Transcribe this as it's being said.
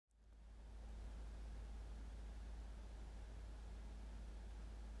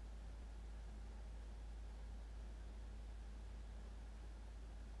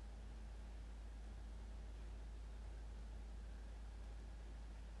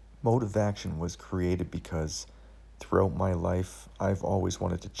MOTIVACTION was created because throughout my life, I've always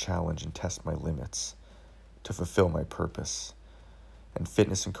wanted to challenge and test my limits to fulfill my purpose. And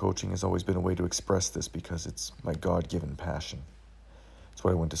fitness and coaching has always been a way to express this because it's my God-given passion. It's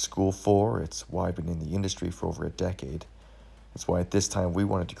what I went to school for. It's why I've been in the industry for over a decade. It's why at this time we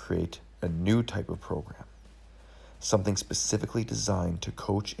wanted to create a new type of program. Something specifically designed to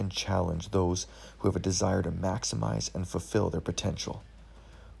coach and challenge those who have a desire to maximize and fulfill their potential,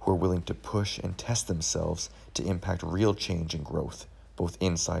 who are willing to push and test themselves to impact real change and growth, both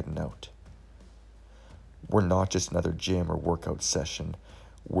inside and out. We're not just another gym or workout session.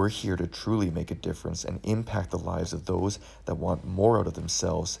 We're here to truly make a difference and impact the lives of those that want more out of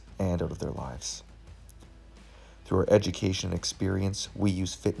themselves and out of their lives. Through our education and experience, we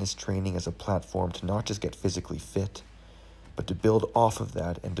use fitness training as a platform to not just get physically fit, but to build off of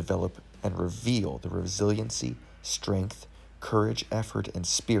that and develop and reveal the resiliency, strength, courage, effort, and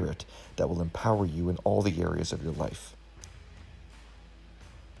spirit that will empower you in all the areas of your life.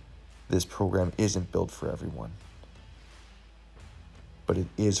 This program isn't built for everyone, but it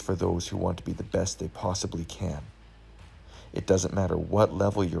is for those who want to be the best they possibly can. It doesn't matter what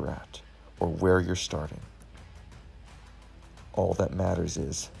level you're at or where you're starting. All that matters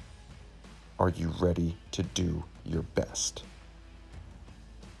is, are you ready to do your best?